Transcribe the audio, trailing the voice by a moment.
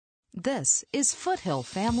This is Foothill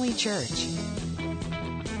Family Church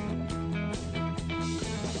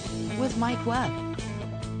with Mike Webb.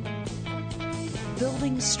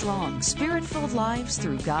 Building strong, spirit-filled lives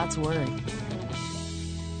through God's Word.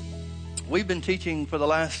 We've been teaching for the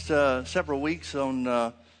last several weeks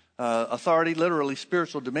on authority, literally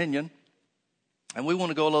spiritual dominion. And we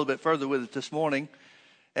want to go a little bit further with it this morning.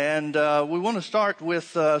 And we want to start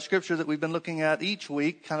with scripture that we've been looking at each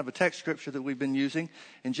week, kind of a text scripture that we've been using.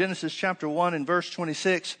 In Genesis chapter 1 and verse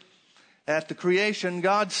 26, at the creation,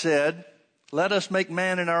 God said, "Let us make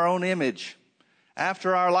man in our own image,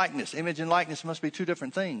 after our likeness." Image and likeness must be two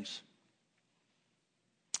different things.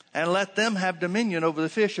 "And let them have dominion over the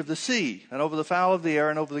fish of the sea, and over the fowl of the air,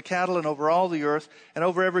 and over the cattle, and over all the earth, and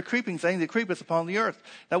over every creeping thing that creepeth upon the earth."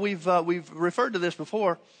 Now we've referred to this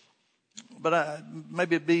before, but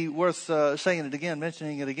maybe it'd be worth saying it again,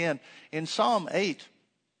 mentioning it again. In Psalm 8,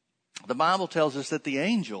 the Bible tells us that the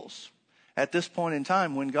angels, at this point in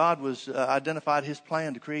time when God was identified his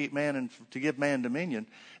plan to create man and to give man dominion,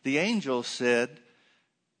 the angels said,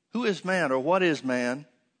 "Who is man, or what is man,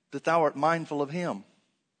 that thou art mindful of him?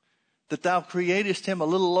 That thou createst him a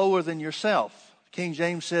little lower than yourself." King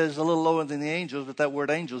James says a little lower than the angels, but that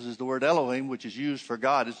word angels is the word Elohim, which is used for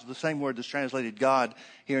God. It's the same word that's translated God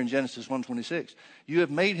here in Genesis 1:26. "You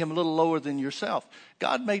have made him a little lower than yourself."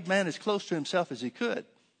 God made man as close to himself as he could.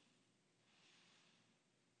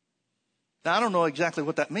 Now, I don't know exactly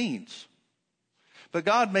what that means, but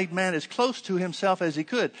God made man as close to himself as he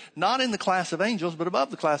could. Not in the class of angels, but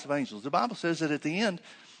above the class of angels. The Bible says that at the end,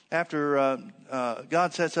 after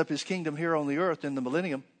God sets up his kingdom here on the earth in the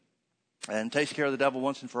millennium, and takes care of the devil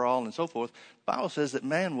once and for all and so forth, the Bible says that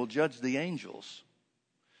man will judge the angels.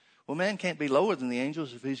 Well, man can't be lower than the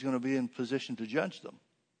angels if he's going to be in position to judge them.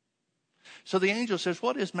 So the angel says,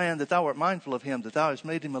 "What is man that thou art mindful of him, that thou hast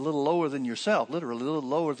made him a little lower than yourself?" Literally, a little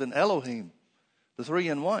lower than Elohim, the three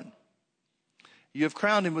in one. "You have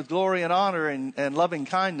crowned him with glory and honor and loving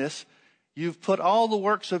kindness. You've put all the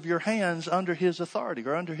works of your hands under his authority,"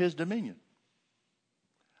 or under his dominion.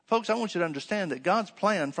 Folks, I want you to understand that God's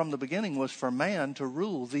plan from the beginning was for man to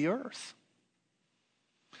rule the earth.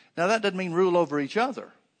 Now, that doesn't mean rule over each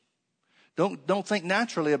other. Don't think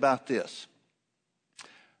naturally about this.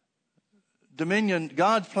 Dominion,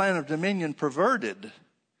 God's plan of dominion perverted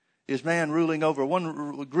is man ruling over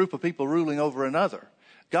one group of people, ruling over another.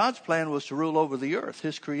 God's plan was to rule over the earth,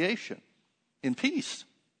 his creation, in peace.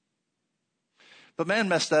 But man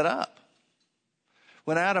messed that up.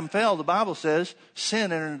 When Adam fell, the Bible says,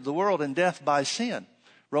 sin entered the world and death by sin.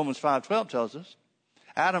 Romans 5:12 tells us.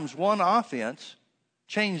 Adam's one offense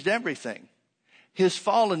changed everything. His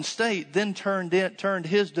fallen state then turned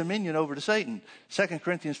his dominion over to Satan. 2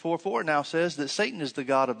 Corinthians 4:4 now says that Satan is the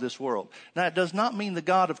god of this world. Now, it does not mean the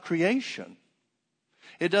god of creation.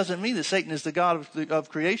 It doesn't mean that Satan is the god of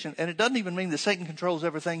creation. And it doesn't even mean that Satan controls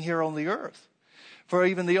everything here on the earth. For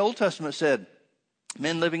even the Old Testament said,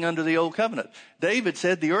 men living under the old covenant. David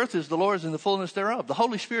said, "The earth is the Lord's and the fullness thereof." The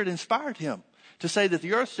Holy Spirit inspired him to say that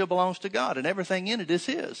the earth still belongs to God and everything in it is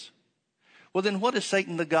his. Well, then what is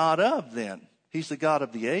Satan the god of then? He's the god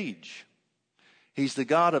of the age. He's the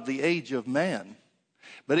god of the age of man.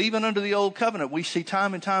 But even under the old covenant, we see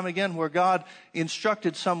time and time again where God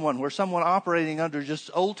instructed someone, where someone operating under just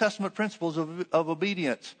Old Testament principles of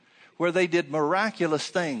obedience, where they did miraculous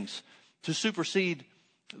things to supersede,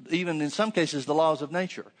 even in some cases, the laws of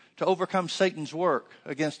nature, to overcome Satan's work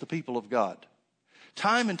against the people of God.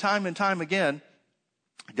 Time and time and time again,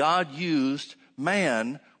 God used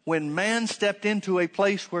man when man stepped into a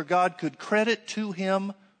place where God could credit to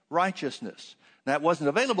him righteousness. That wasn't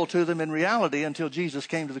available to them in reality until Jesus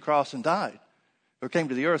came to the cross and died, or came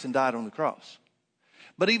to the earth and died on the cross.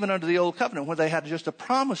 But even under the old covenant, when they had just a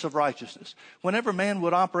promise of righteousness, whenever man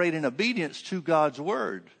would operate in obedience to God's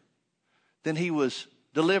word, then he was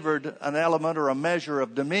delivered an element or a measure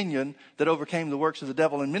of dominion that overcame the works of the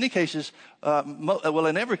devil. In many cases,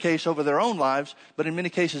 in every case over their own lives, but in many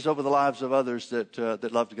cases over the lives of others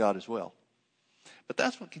that loved God as well. But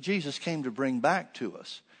that's what Jesus came to bring back to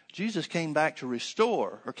us. Jesus came back to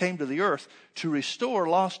restore, or came to the earth to restore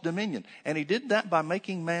lost dominion. And he did that by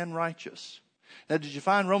making man righteous. Now, did you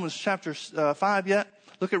find Romans chapter 5 yet?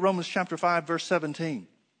 Look at Romans chapter 5, verse 17.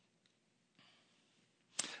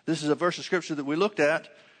 This is a verse of scripture that we looked at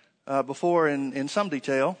before in some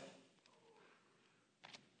detail.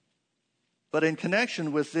 But in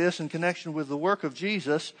connection with this, in connection with the work of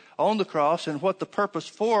Jesus on the cross and what the purpose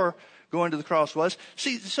for going to the cross was.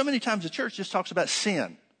 See, so many times the church just talks about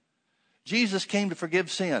sin. Jesus came to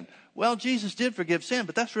forgive sin. Well, Jesus did forgive sin,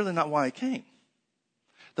 but that's really not why he came.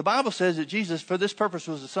 The Bible says that Jesus, for this purpose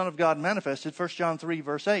was the Son of God manifested, 1 John 3,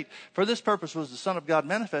 verse 8. For this purpose was the Son of God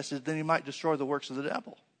manifested, that he might destroy the works of the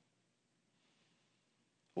devil.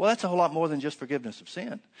 Well, that's a whole lot more than just forgiveness of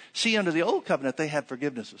sin. See, under the old covenant, they had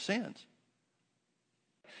forgiveness of sins.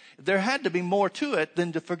 There had to be more to it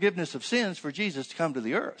than the forgiveness of sins for Jesus to come to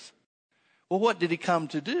the earth. Well, what did he come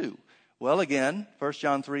to do? Well, again, 1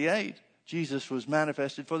 John 3, 8, Jesus was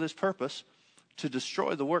manifested for this purpose, to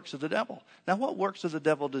destroy the works of the devil. Now, what works of the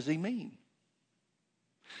devil does he mean?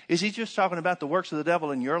 Is he just talking about the works of the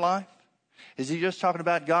devil in your life? Is he just talking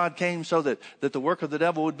about God came so that the work of the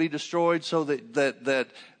devil would be destroyed, so that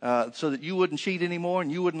you wouldn't cheat anymore,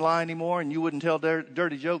 and you wouldn't lie anymore, and you wouldn't tell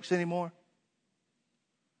dirty jokes anymore?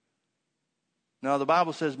 No, the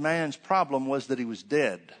Bible says man's problem was that he was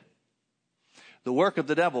dead. The work of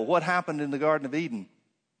the devil, what happened in the Garden of Eden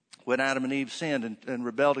when Adam and Eve sinned and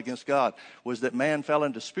rebelled against God, was that man fell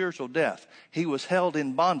into spiritual death. He was held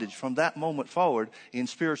in bondage from that moment forward in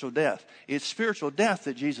spiritual death. It's spiritual death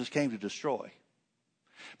that Jesus came to destroy.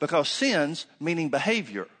 Because sins, meaning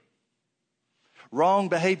behavior,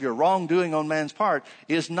 wrongdoing on man's part,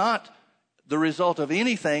 is not the result of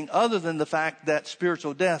anything other than the fact that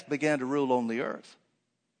spiritual death began to rule on the earth.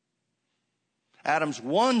 Adam's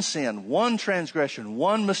one sin, one transgression,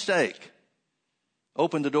 one mistake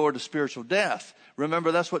opened the door to spiritual death.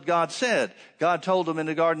 Remember, that's what God said. God told them in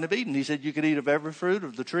the Garden of Eden, he said, you could eat of every fruit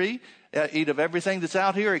of the tree, eat of everything that's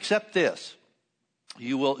out here except this.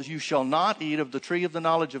 You shall not eat of the tree of the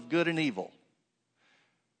knowledge of good and evil.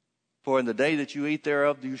 For in the day that you eat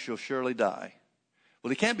thereof, you shall surely die. Well,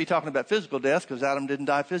 he can't be talking about physical death because Adam didn't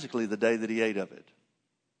die physically the day that he ate of it.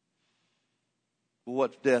 Well,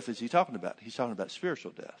 what death is he talking about? He's talking about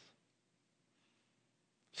spiritual death.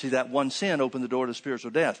 See, that one sin opened the door to spiritual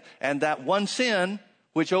death. And that one sin,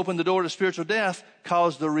 which opened the door to spiritual death,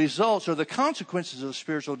 caused the results or the consequences of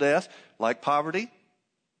spiritual death, like poverty,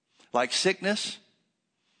 like sickness,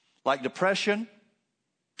 like depression,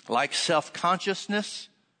 like self-consciousness.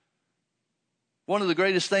 One of the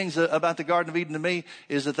greatest things about the Garden of Eden to me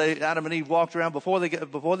is that Adam and Eve walked around before they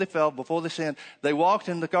sinned. They walked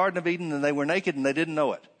in the Garden of Eden and they were naked and they didn't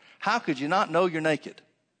know it. How could you not know you're naked?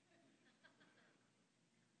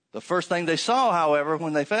 The first thing they saw, however,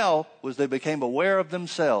 when they fell, was they became aware of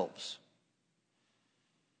themselves.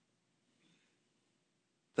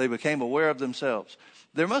 They became aware of themselves.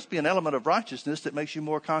 There must be an element of righteousness that makes you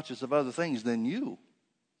more conscious of other things than you.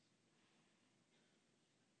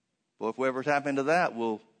 Well, if we ever tap into that,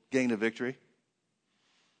 we'll gain a victory.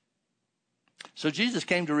 So Jesus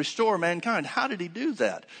came to restore mankind. How did he do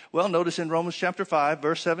that? Well, notice in Romans chapter 5,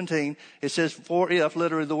 verse 17, it says, for if,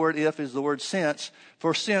 literally the word if is the word since,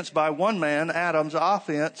 for since by one man, Adam's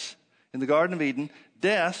offense in the Garden of Eden,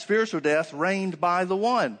 death, spiritual death, reigned by the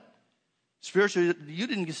one. Spiritual, you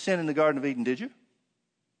didn't sin in the Garden of Eden, did you?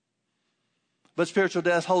 But spiritual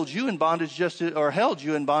death holds you in bondage held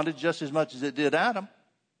you in bondage just as much as it did Adam.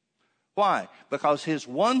 Why? Because his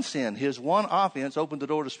one sin, his one offense opened the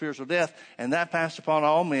door to spiritual death, and that passed upon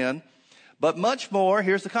all men. But much more,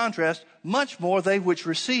 here's the contrast, much more they which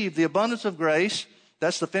receive the abundance of grace,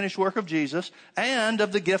 that's the finished work of Jesus, and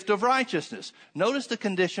of the gift of righteousness. Notice the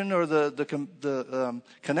condition or the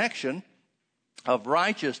connection of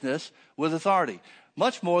righteousness with authority.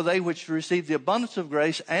 Much more they which receive the abundance of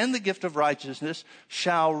grace and the gift of righteousness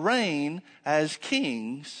shall reign as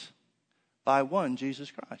kings by one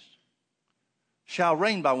Jesus Christ. Shall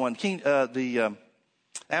reign by one. The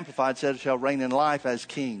Amplified said, shall reign in life as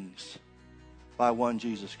kings by one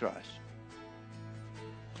Jesus Christ.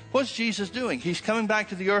 What's Jesus doing? He's coming back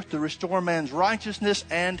to the earth to restore man's righteousness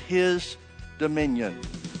and his dominion.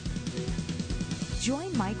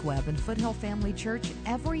 Join Mike Webb and Foothill Family Church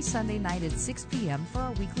every Sunday night at 6 p.m. for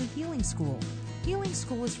our weekly Healing School. Healing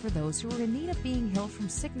School is for those who are in need of being healed from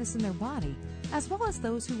sickness in their body, as well as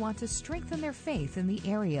those who want to strengthen their faith in the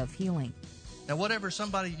area of healing. Now, whatever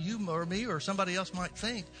you or me or somebody else might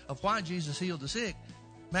think of why Jesus healed the sick,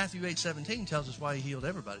 Matthew 8:17 tells us why he healed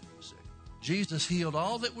everybody that was sick. Jesus healed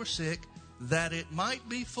all that were sick, that it might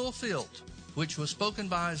be fulfilled, which was spoken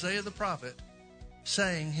by Isaiah the prophet,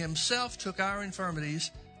 saying, himself took our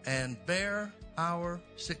infirmities and bare our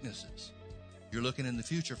sicknesses. You're looking in the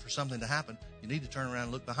future for something to happen. You need to turn around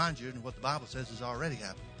and look behind you, and what the Bible says has already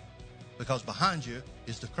happened. Because behind you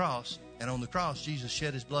is the cross, and on the cross, Jesus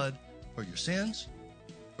shed his blood for your sins,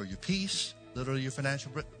 for your peace, literally your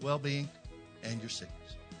financial well-being, and your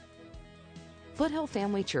sickness. Foothill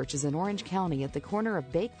Family Church is in Orange County at the corner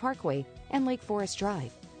of Bake Parkway and Lake Forest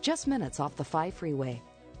Drive, just minutes off the 5 freeway.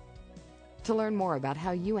 To learn more about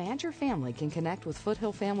how you and your family can connect with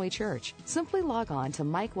Foothill Family Church, simply log on to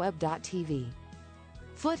mikeweb.tv.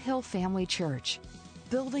 Foothill Family Church,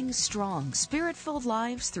 building strong, Spirit-filled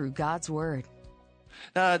lives through God's Word.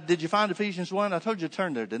 Now, did you find Ephesians 1? I told you to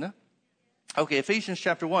turn there, didn't I? Okay, Ephesians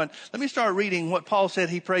chapter 1. Let me start reading what Paul said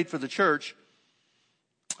he prayed for the church.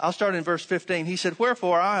 I'll start in verse 15. He said,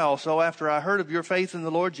 "Wherefore I also, after I heard of your faith in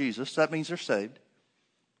the Lord Jesus," that means they're saved,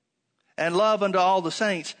 "and love unto all the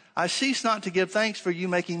saints, I cease not to give thanks for you,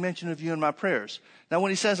 making mention of you in my prayers." Now, when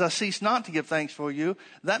he says, "I cease not to give thanks for you,"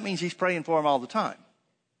 that means he's praying for them all the time.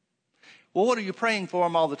 Well, what are you praying for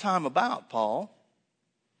them all the time about, Paul?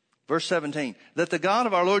 Verse 17, "That the God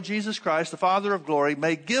of our Lord Jesus Christ, the Father of glory,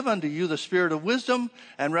 may give unto you the spirit of wisdom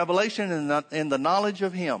and revelation in the knowledge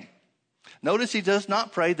of him." Notice he does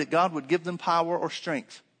not pray that God would give them power or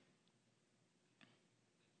strength.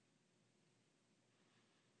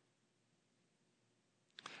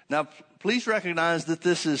 Now, please recognize that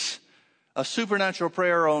this is a supernatural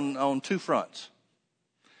prayer on two fronts.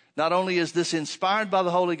 Not only is this inspired by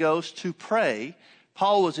the Holy Ghost to pray,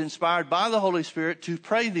 Paul was inspired by the Holy Spirit to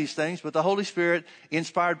pray these things, but the Holy Spirit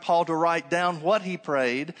inspired Paul to write down what he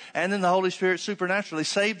prayed, and then the Holy Spirit supernaturally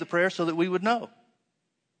saved the prayer so that we would know.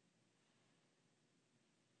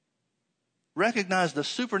 Recognize the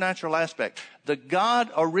supernatural aspect, the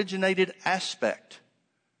God-originated aspect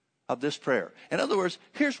of this prayer. In other words,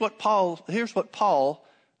 here's what Paul,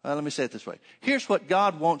 let me say it this way. Here's what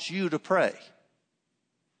God wants you to pray.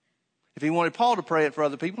 If he wanted Paul to pray it for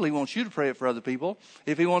other people, he wants you to pray it for other people.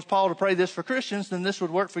 If he wants Paul to pray this for Christians, then this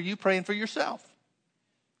would work for you praying for yourself,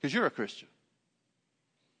 because you're a Christian.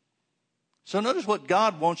 So notice what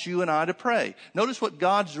God wants you and I to pray. Notice what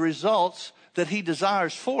God's results that he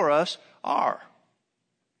desires for us are.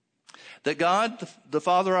 That God, the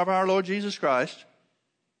Father of our Lord Jesus Christ,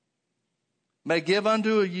 may give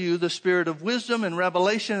unto you the spirit of wisdom and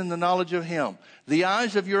revelation in the knowledge of him. The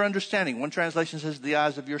eyes of your understanding. One translation says the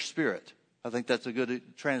eyes of your spirit. I think that's a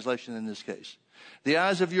good translation in this case. The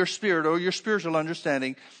eyes of your spirit or your spiritual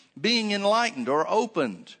understanding being enlightened or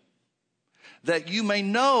opened, that you may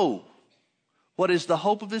know what is the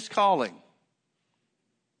hope of his calling,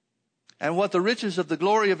 and what the riches of the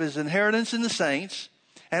glory of his inheritance in the saints,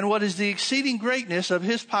 and what is the exceeding greatness of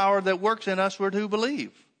his power that works in us who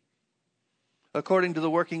believe, according to the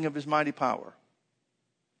working of his mighty power.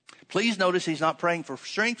 Please notice he's not praying for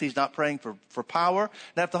strength. He's not praying for power.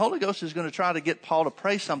 Now, if the Holy Ghost is going to try to get Paul to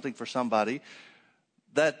pray something for somebody,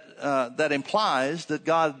 that implies that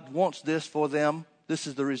God wants this for them. This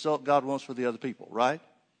is the result God wants for the other people, right?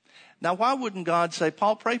 Now, why wouldn't God say,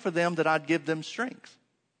 "Paul, pray for them that I'd give them strength"?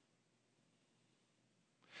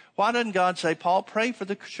 Why doesn't God say, "Paul, pray for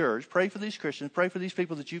the church, pray for these Christians, pray for these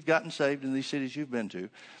people that you've gotten saved in these cities you've been to.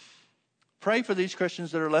 Pray for these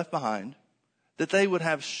Christians that are left behind, that they would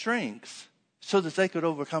have strength so that they could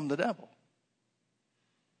overcome the devil"?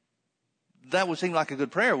 That would seem like a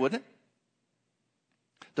good prayer, wouldn't it?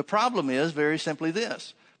 The problem is very simply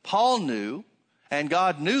this. Paul knew, and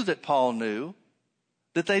God knew that Paul knew,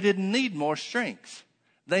 that they didn't need more strength.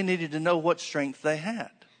 They needed to know what strength they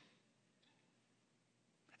had.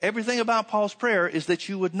 Everything about Paul's prayer is that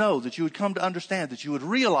you would know, that you would come to understand, that you would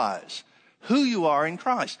realize who you are in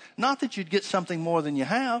Christ. Not that you'd get something more than you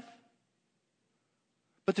have,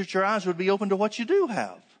 but that your eyes would be open to what you do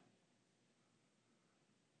have.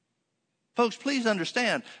 Folks, please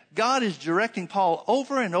understand, God is directing Paul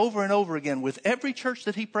over and over and over again with every church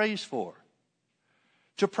that he prays for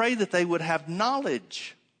to pray that they would have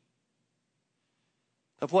knowledge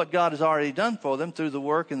of what God has already done for them through the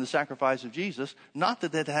work and the sacrifice of Jesus, not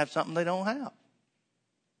that they'd have something they don't have.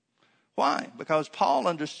 Why? Because Paul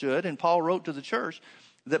understood, and Paul wrote to the church,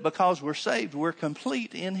 that because we're saved, we're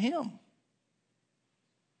complete in him.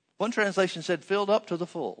 One translation said, filled up to the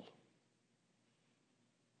full.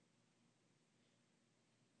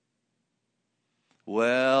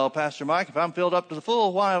 Well, Pastor Mike, if I'm filled up to the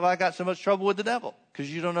full, why have I got so much trouble with the devil?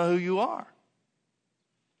 Because you don't know who you are.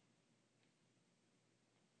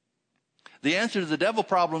 The answer to the devil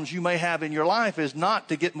problems you may have in your life is not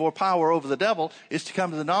to get more power over the devil. It's to come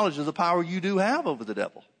to the knowledge of the power you do have over the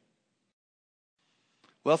devil.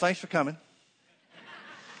 Well, thanks for coming.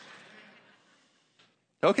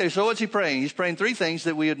 Okay, so what's he praying? He's praying three things: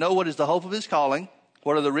 that we would know what is the hope of his calling,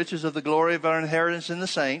 what are the riches of the glory of our inheritance in the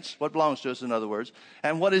saints, what belongs to us in other words,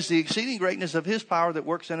 and what is the exceeding greatness of his power that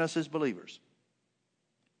works in us as believers.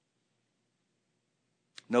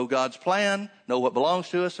 Know God's plan, know what belongs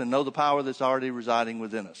to us, and know the power that's already residing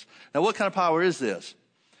within us. Now, what kind of power is this?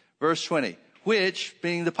 Verse 20, which,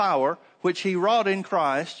 being the power, which he wrought in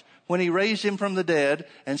Christ when he raised him from the dead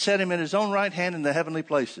and set him in his own right hand in the heavenly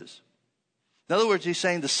places. In other words, he's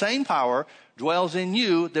saying the same power dwells in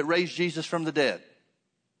you that raised Jesus from the dead.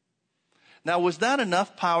 Now, was that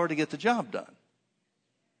enough power to get the job done?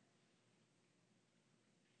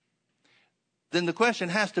 Then the question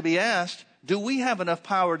has to be asked, do we have enough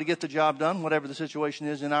power to get the job done, whatever the situation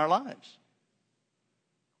is in our lives?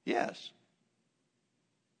 Yes.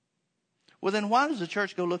 Well, then why does the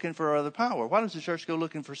church go looking for other power? Why does the church go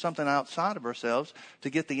looking for something outside of ourselves to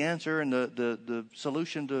get the answer and the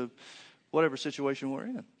solution to whatever situation we're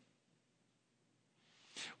in?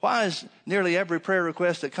 Why is nearly every prayer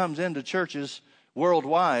request that comes into churches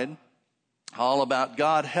worldwide all about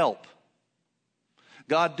God help?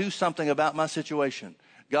 God, do something about my situation.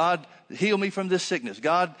 God, heal me from this sickness.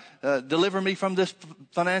 God, deliver me from this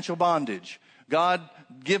financial bondage. God,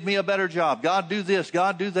 give me a better job. God, do this.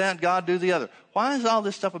 God, do that. God, do the other. Why is all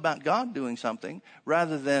this stuff about God doing something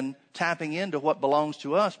rather than tapping into what belongs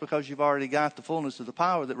to us because you've already got the fullness of the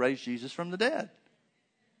power that raised Jesus from the dead?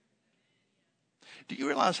 Do you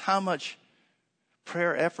realize how much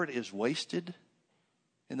prayer effort is wasted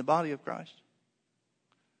in the body of Christ?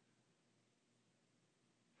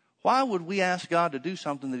 Why would we ask God to do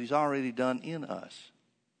something that He's already done in us?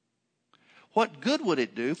 What good would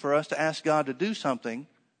it do for us to ask God to do something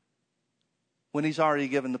when He's already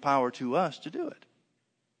given the power to us to do it?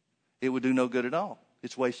 It would do no good at all.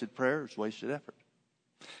 It's wasted prayer. It's wasted effort.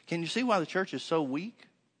 Can you see why the church is so weak?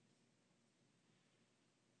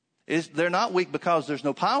 They're not weak because there's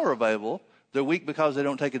no power available. They're weak because they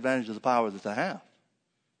don't take advantage of the power that they have.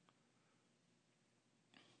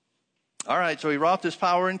 All right, so He wrought this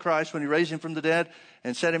power in Christ when He raised Him from the dead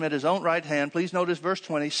and set Him at His own right hand. Please notice verse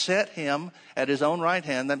 20, set Him at His own right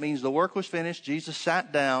hand. That means the work was finished. Jesus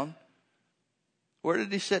sat down. Where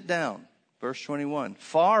did He sit down? Verse 21,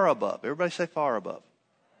 far above. Everybody say far above.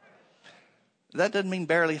 That doesn't mean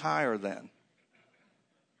barely higher than.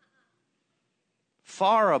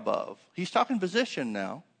 Far above. He's talking position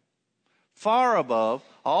now. Far above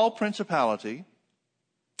all principality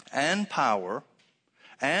and power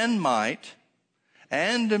and might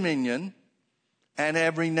and dominion and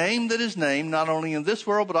every name that is named, not only in this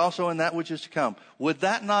world but also in that which is to come. Would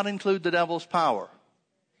that not include the devil's power?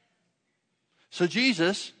 So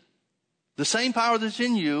Jesus, the same power that's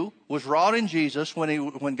in you, was wrought in Jesus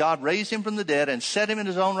when God raised Him from the dead and set Him in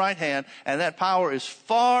His own right hand, and that power is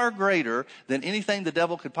far greater than anything the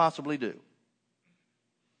devil could possibly do,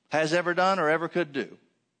 has ever done or ever could do.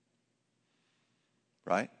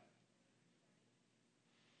 Right?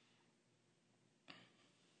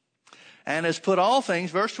 And has put all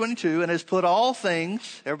things, verse 22, and has put all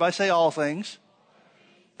things, everybody say all things.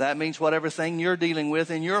 That means whatever thing you're dealing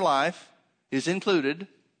with in your life is included.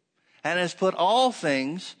 And has put all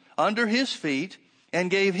things under His feet and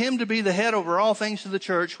gave Him to be the head over all things to the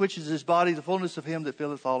church, which is His body, the fullness of Him that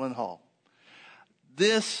filleth all in all.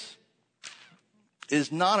 This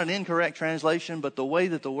is not an incorrect translation, but the way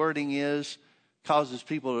that the wording is causes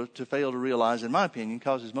people to fail to realize, in my opinion,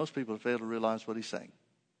 causes most people to fail to realize what He's saying.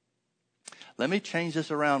 Let me change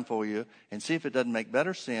this around for you and see if it doesn't make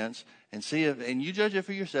better sense, and you judge it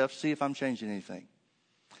for yourself, see if I'm changing anything.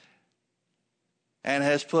 And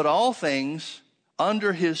has put all things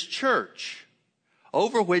under His church,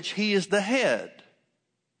 over which He is the head,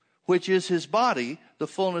 which is His body, the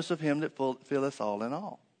fullness of Him that filleth all in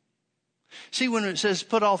all. See, when it says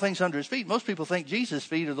put all things under His feet, most people think Jesus'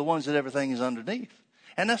 feet are the ones that everything is underneath.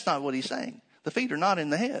 And that's not what He's saying. The feet are not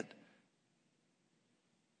in the head.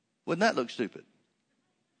 Wouldn't that look stupid?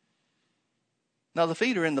 Now, the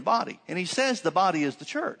feet are in the body. And He says the body is the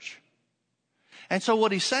church. And so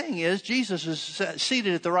what He's saying is Jesus is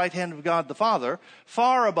seated at the right hand of God the Father,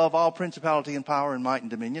 far above all principality and power and might and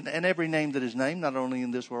dominion, and every name that is named, not only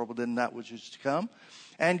in this world but in that which is to come.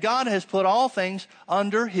 And God has put all things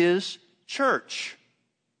under His church,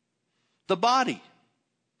 the body.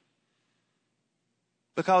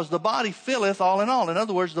 Because the body filleth all in all. In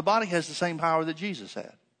other words, the body has the same power that Jesus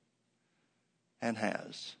had and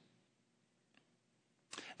has.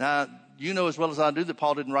 Now, you know as well as I do that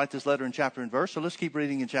Paul didn't write this letter in chapter and verse, so let's keep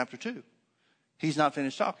reading in chapter 2. He's not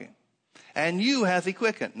finished talking. And you hath He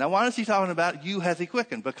quickened. Now, why is he talking about you hath He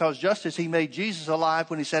quickened? Because just as He made Jesus alive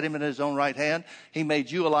when He set Him in His own right hand, He made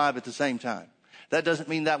you alive at the same time. That doesn't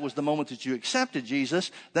mean that was the moment that you accepted Jesus.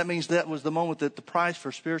 That means that was the moment that the price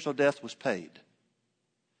for spiritual death was paid.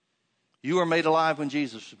 You were made alive when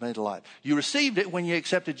Jesus was made alive. You received it when you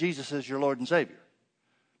accepted Jesus as your Lord and Savior.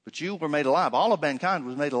 But you were made alive. All of mankind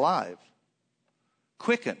was made alive,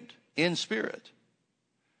 quickened in spirit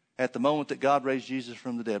at the moment that God raised Jesus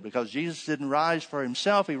from the dead. Because Jesus didn't rise for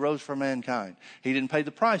Himself, He rose for mankind. He didn't pay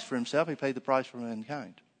the price for Himself, He paid the price for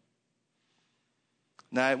mankind.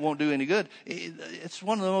 Now, it won't do any good. It's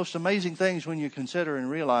one of the most amazing things when you consider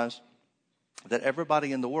and realize that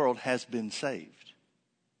everybody in the world has been saved.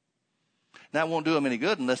 Now, it won't do them any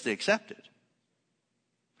good unless they accept it.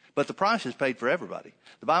 But the price is paid for everybody.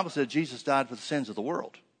 The Bible said Jesus died for the sins of the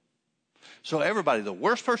world. So everybody, the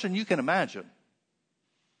worst person you can imagine,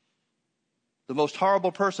 the most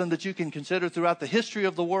horrible person that you can consider throughout the history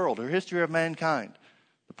of the world or history of mankind,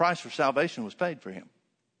 the price for salvation was paid for him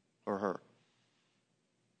or her.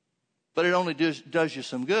 But it only does you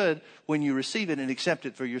some good when you receive it and accept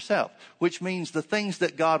it for yourself, which means the things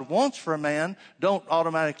that God wants for a man don't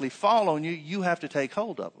automatically fall on you. You have to take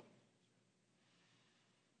hold of them.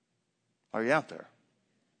 Are you out there?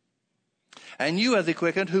 And you have they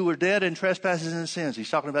quickened who were dead in trespasses and sins. He's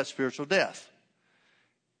talking about spiritual death.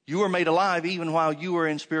 You were made alive even while you were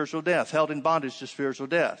in spiritual death, held in bondage to spiritual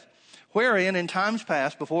death. Wherein in times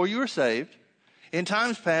past, before you were saved, in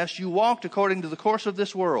times past you walked according to the course of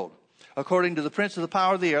this world, according to the prince of the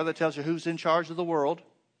power of the air. That tells you who's in charge of the world.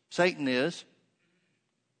 Satan is.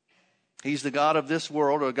 He's the god of this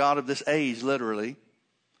world, or god of this age, literally.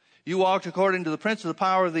 You walked according to the prince of the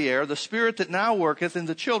power of the air, the spirit that now worketh in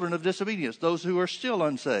the children of disobedience, those who are still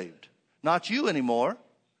unsaved. Not you anymore,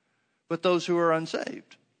 but those who are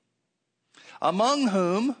unsaved. Among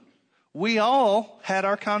whom we all had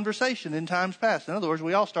our conversation in times past. In other words,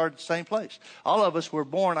 we all started at the same place. All of us were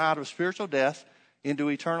born out of spiritual death into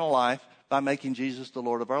eternal life by making Jesus the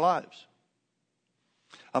Lord of our lives.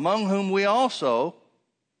 Among whom we also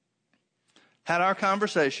had our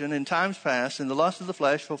conversation in times past in the lust of the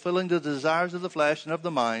flesh, fulfilling the desires of the flesh and of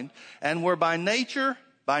the mind, and were by nature,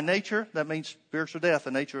 that means spiritual death,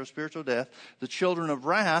 the nature of spiritual death, the children of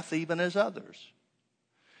wrath, even as others.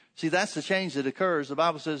 See, that's the change that occurs. The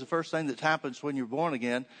Bible says the first thing that happens when you're born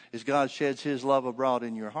again is God sheds his love abroad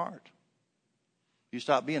in your heart. You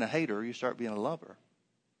stop being a hater, you start being a lover.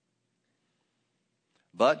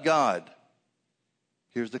 But God,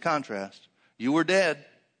 here's the contrast. You were dead.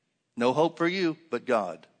 No hope for you, but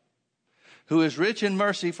God, who is rich in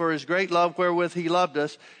mercy for his great love wherewith he loved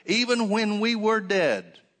us, even when we were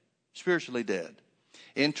dead, spiritually dead,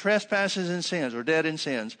 in trespasses and sins, or dead in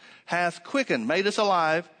sins, hath quickened, made us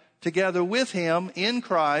alive together with him in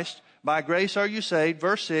Christ. By grace are you saved.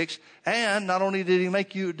 Verse 6, and not only did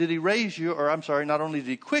he raise you, not only did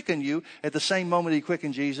he quicken you at the same moment he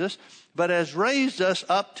quickened Jesus, but has raised us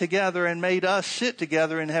up together and made us sit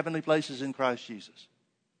together in heavenly places in Christ Jesus.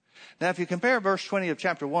 Now, if you compare verse 20 of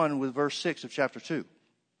chapter 1 with verse 6 of chapter 2,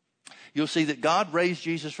 you'll see that God raised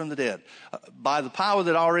Jesus from the dead by the power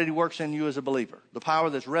that already works in you as a believer, the power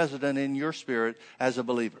that's resident in your spirit as a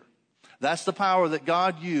believer. That's the power that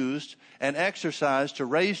God used and exercised to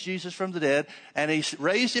raise Jesus from the dead, and he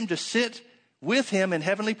raised him to sit with him in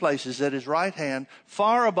heavenly places at his right hand,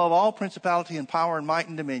 far above all principality and power and might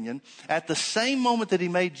and dominion. At the same moment that he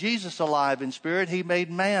made Jesus alive in spirit, he made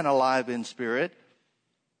man alive in spirit,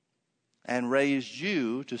 and raised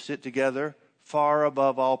you to sit together far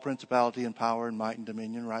above all principality and power and might and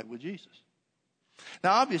dominion, right with Jesus.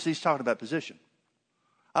 Now, obviously, he's talking about position.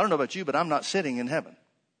 I don't know about you, but I'm not sitting in heaven.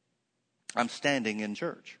 I'm standing in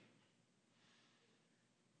church.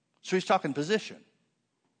 So he's talking position.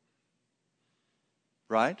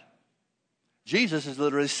 Right? Jesus is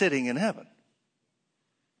literally sitting in heaven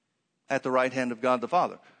at the right hand of God the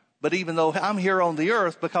Father. But even though I'm here on the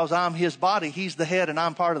earth, because I'm his body, he's the head and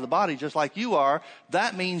I'm part of the body just like you are,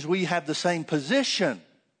 that means we have the same position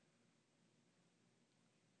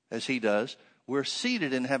as he does. We're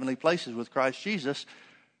seated in heavenly places with Christ Jesus.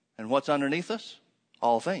 And what's underneath us?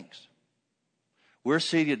 All things. We're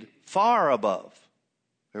seated far above.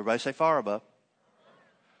 Everybody say far above.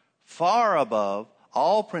 Far above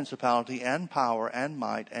all principality and power and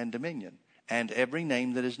might and dominion, and every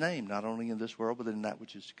name that is named, not only in this world, but in that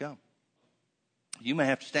which is to come. You may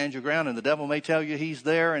have to stand your ground, and the devil may tell you he's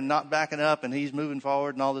there and not backing up, and he's moving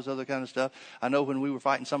forward and all this other kind of stuff. I know when we were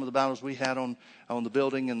fighting some of the battles we had on the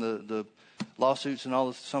building and the lawsuits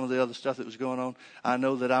and some of the other stuff that was going on, I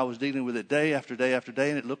know that I was dealing with it day after day after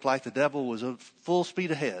day, and it looked like the devil was full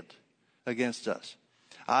speed ahead against us.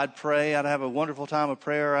 I'd pray. I'd have a wonderful time of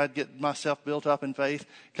prayer. I'd get myself built up in faith,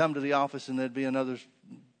 come to the office, and there'd be another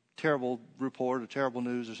terrible report or terrible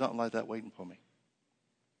news or something like that waiting for me.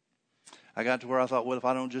 I got to where I thought, well, if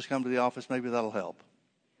I don't just come to the office, maybe that'll help.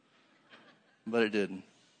 But it didn't.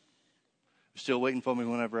 It was still waiting for me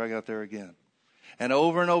whenever I got there again. And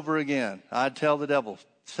over again, I'd tell the devil,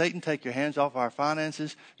 Satan, take your hands off our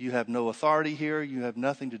finances. You have no authority here. You have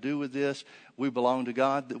nothing to do with this. We belong to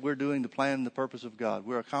God. That we're doing the plan and the purpose of God.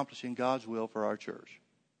 We're accomplishing God's will for our church.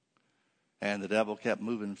 And the devil kept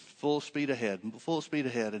moving full speed ahead.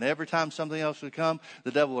 And every time something else would come, the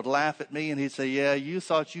devil would laugh at me and he'd say, yeah, you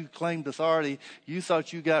thought you claimed authority. You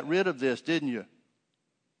thought you got rid of this, didn't you?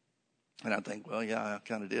 And I'd think, well, yeah, I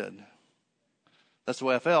kind of did. That's the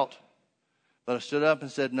way I felt. But I stood up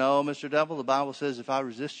and said, no, Mr. Devil, the Bible says if I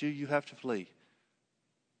resist you, you have to flee.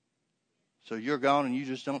 So you're gone and you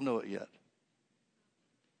just don't know it yet.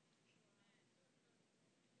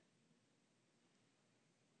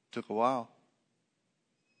 Took a while.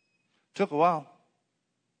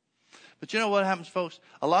 But you know what happens, folks?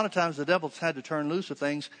 A lot of times the devil's had to turn loose of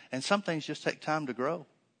things, and some things just take time to grow.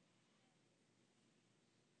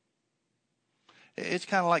 It's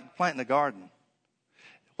kind of like planting a garden.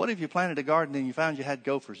 What if you planted a garden and you found you had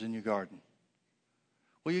gophers in your garden?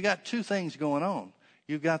 Well, you got two things going on.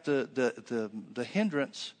 You've got the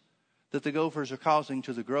hindrance that the gophers are causing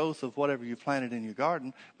to the growth of whatever you planted in your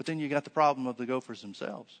garden, but then you got the problem of the gophers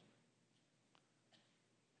themselves.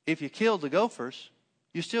 If you killed the gophers,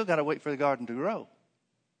 you still got to wait for the garden to grow.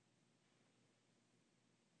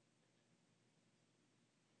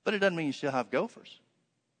 But it doesn't mean you still have gophers.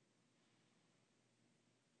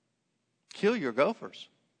 Kill your gophers.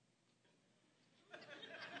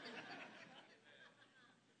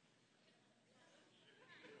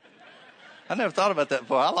 I never thought about that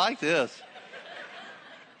before. I like this.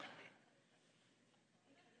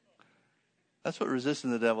 That's what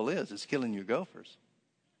resisting the devil is. It's killing your gophers.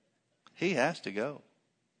 He has to go.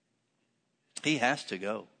 He has to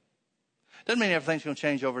go. Doesn't mean everything's going to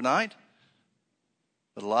change overnight.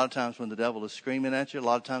 But a lot of times when the devil is screaming at you, a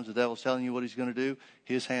lot of times the devil's telling you what he's going to do,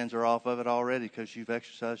 his hands are off of it already because you've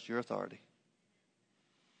exercised your authority.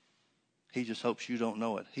 He just hopes you don't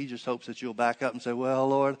know it. He just hopes that you'll back up and say, well,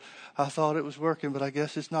 Lord, I thought it was working, but I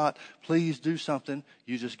guess it's not. Please do something.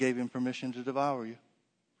 You just gave him permission to devour you.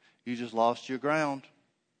 You just lost your ground.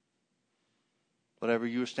 Whatever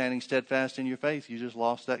you were standing steadfast in your faith, you just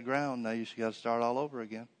lost that ground. Now you just got to start all over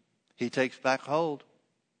again. He takes back hold.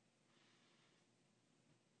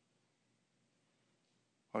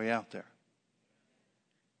 Are you out there?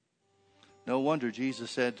 No wonder Jesus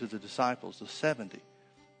said to the disciples, the 70,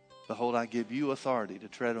 behold, I give you authority to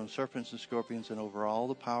tread on serpents and scorpions and over all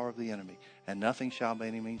the power of the enemy, and nothing shall by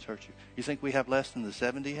any means hurt you. You think we have less than the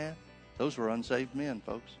 70 had? Those were unsaved men,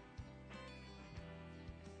 folks.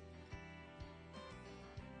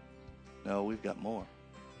 No, we've got more.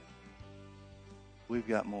 We've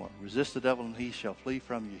got more. Resist the devil and he shall flee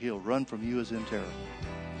from you. He'll run from you as in terror.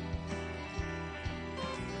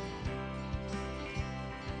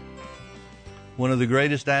 One of the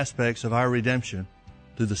greatest aspects of our redemption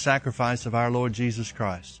through the sacrifice of our Lord Jesus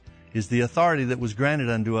Christ is the authority that was granted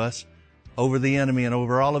unto us over the enemy and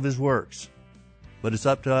over all of his works. But it's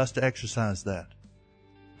up to us to exercise that.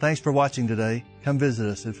 Thanks for watching today. Come visit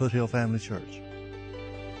us at Foothill Family Church.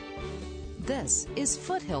 This is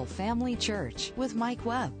Foothill Family Church with Mike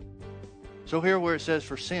Webb. So here where it says,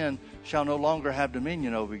 for sin shall no longer have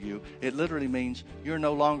dominion over you, it literally means you're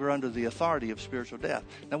no longer under the authority of spiritual death.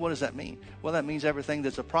 Now what does that mean? Well, that means everything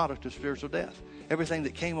that's a product of spiritual death. Everything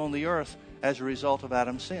that came on the earth as a result of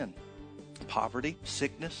Adam's sin. Poverty,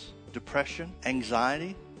 sickness, depression,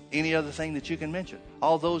 anxiety, any other thing that you can mention.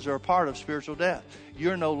 All those are a part of spiritual death.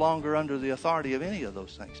 You're no longer under the authority of any of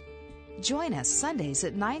those things. Join us Sundays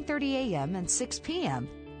at 9:30 a.m. and 6 p.m.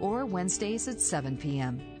 or Wednesdays at 7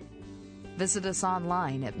 p.m. Visit us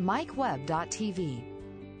online at mikewebb.tv.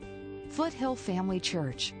 Foothill Family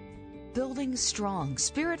Church, building strong,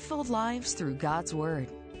 Spirit-filled lives through God's Word.